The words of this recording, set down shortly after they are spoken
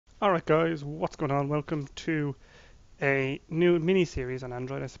Alright guys, what's going on? Welcome to a new mini-series on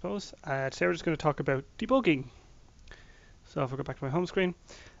Android, I suppose. Today we're just going to talk about debugging. So if I go back to my home screen,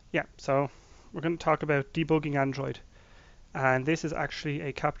 so we're going to talk about debugging Android. And this is actually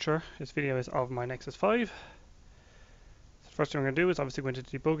a capture, this video is of my Nexus 5. So the first thing we're going to do is obviously go into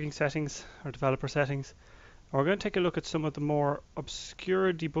debugging settings, or developer settings. And we're going to take a look at some of the more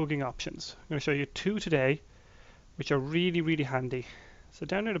obscure debugging options. I'm going to show you two today, which are really handy. So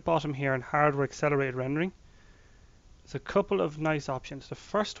down near the bottom here in hardware accelerated rendering, there's a couple of nice options. The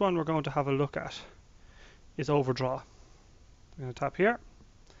first one we're going to have a look at is Overdraw. I'm going to tap here,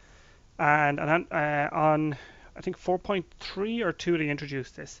 and on I think 4.3 or 2 they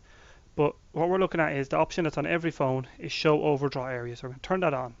introduced this. But what we're looking at is the option that's on every phone is show overdraw area. So we're going to turn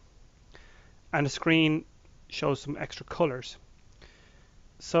that on, and the screen shows some extra colors.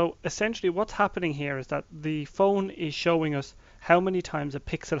 So essentially what's happening here is that the phone is showing us how many times a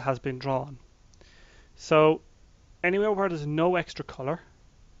pixel has been drawn. So anywhere where there's no extra color,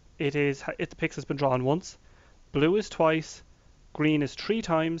 if the pixel's been drawn once, blue is twice, green is 3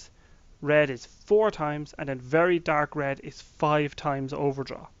 times, red is 4 times, and then very dark red is 5 times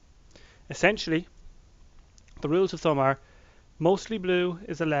overdraw. Essentially, the rules of thumb are mostly blue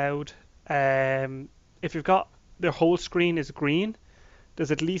is allowed. If you've got the whole screen is green, there's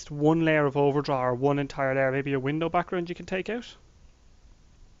at least one layer of overdraw or one entire layer, maybe a window background you can take out.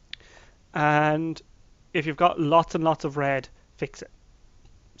 And if you've got lots and lots of red, fix it.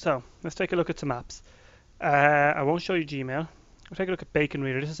 So let's take a look at some apps. I won't show you Gmail. We'll take a look at Bacon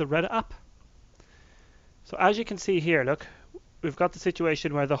Reader. This is a Reddit app. So as you can see here, look, we've got the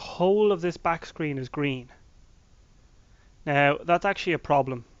situation where the whole of this back screen is green. Now that's actually a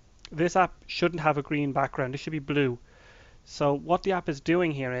problem. This app shouldn't have a green background. It should be blue. So what the app is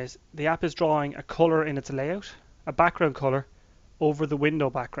doing here is the app is drawing a color in its layout, a background color, over the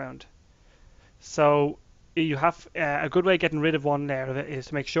window background. So you have a good way of getting rid of one layer of it is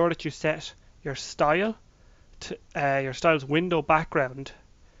to make sure that you set your style to your style's window background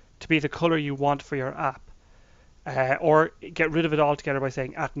to be the color you want for your app, or get rid of it altogether by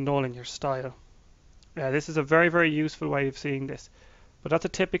saying at null in your style. This is a very useful way of seeing this, but that's a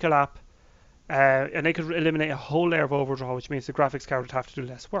typical app. And they could eliminate a whole layer of overdraw, which means the graphics card would have to do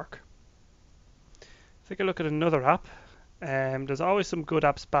less work. Take a look at another app. There's always some good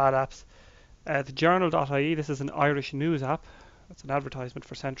apps, bad apps. The journal.ie, this is an Irish news app. That's an advertisement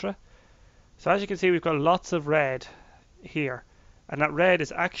for Centra. So as you can see, we've got lots of red here, and that red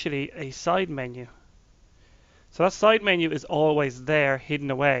is actually a side menu. So that side menu is always there,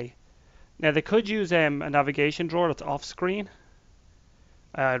 hidden away. Now they could use a navigation drawer that's off screen.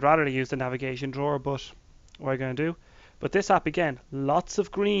 I'd rather use the navigation drawer, but what are you going to do? But this app again, lots of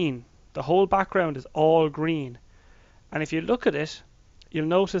green. The whole background is all green. And if you look at it, you'll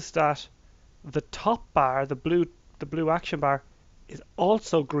notice that the top bar, the blue action bar, is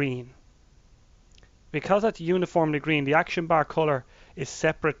also green. Because that's uniformly green, the action bar color is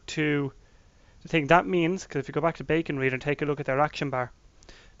separate to the thing. That means, because if you go back to Bacon Reader and take a look at their action bar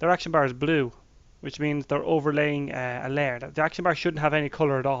is blue, which means they're overlaying a layer. The action bar shouldn't have any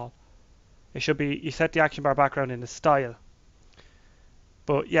color at all. It should be, you set the action bar background in the style.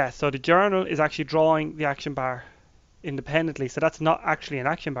 But yeah, so the journal is actually drawing the action bar independently, so that's not actually an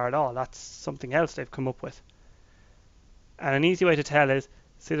action bar at all. That's something else they've come up with. And an easy way to tell is,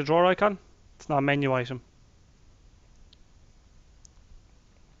 see the drawer icon? It's not a menu item.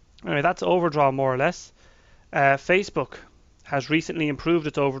 Anyway, that's overdraw more or less. Facebook has recently improved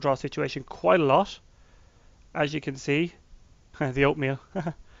its overdraw situation quite a lot. As you can see, the oatmeal.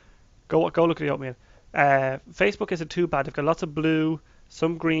 go look at the oatmeal. Facebook isn't too bad. They've got lots of blue,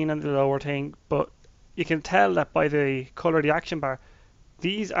 some green on the lower thing, but you can tell that by the color of the action bar,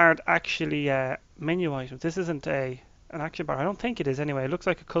 these aren't actually menu items. This isn't an action bar. I don't think it is anyway. It looks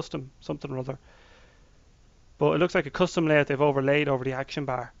like a custom something or other. But it looks like a custom layout they've overlaid over the action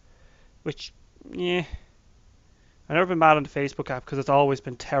bar, which, yeah. I've never been mad on the Facebook app because it's always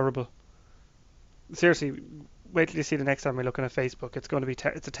been terrible. Seriously, wait till you see the next time we're looking at Facebook. It's going to be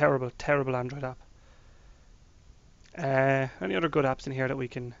it's a terrible Android app. Any other good apps in here that we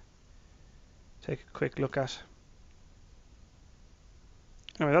can take a quick look at?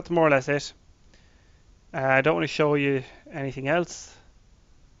 Anyway, that's more or less it. I don't want to show you anything else.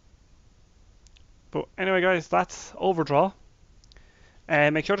 But anyway, guys, that's overdraw.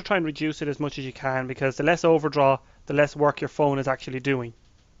 Make sure to try and reduce it as much as you can, because the less overdraw, the less work your phone is actually doing.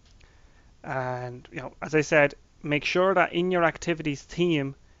 And as I said, make sure that in your activities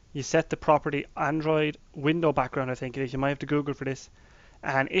theme you set the property Android window background, I think it is. You might have to Google for this.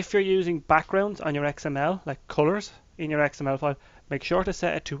 And if you're using backgrounds on your XML, like colors in your XML file, make sure to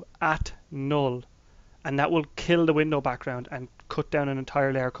set it to at null, and that will kill the window background and cut down an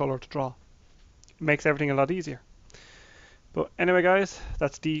entire layer color to draw. It makes everything a lot easier. But anyway guys,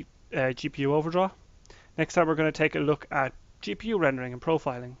 that's the GPU overdraw. Next time we're going to take a look at GPU rendering and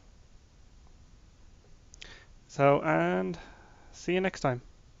profiling. So, and see you next time.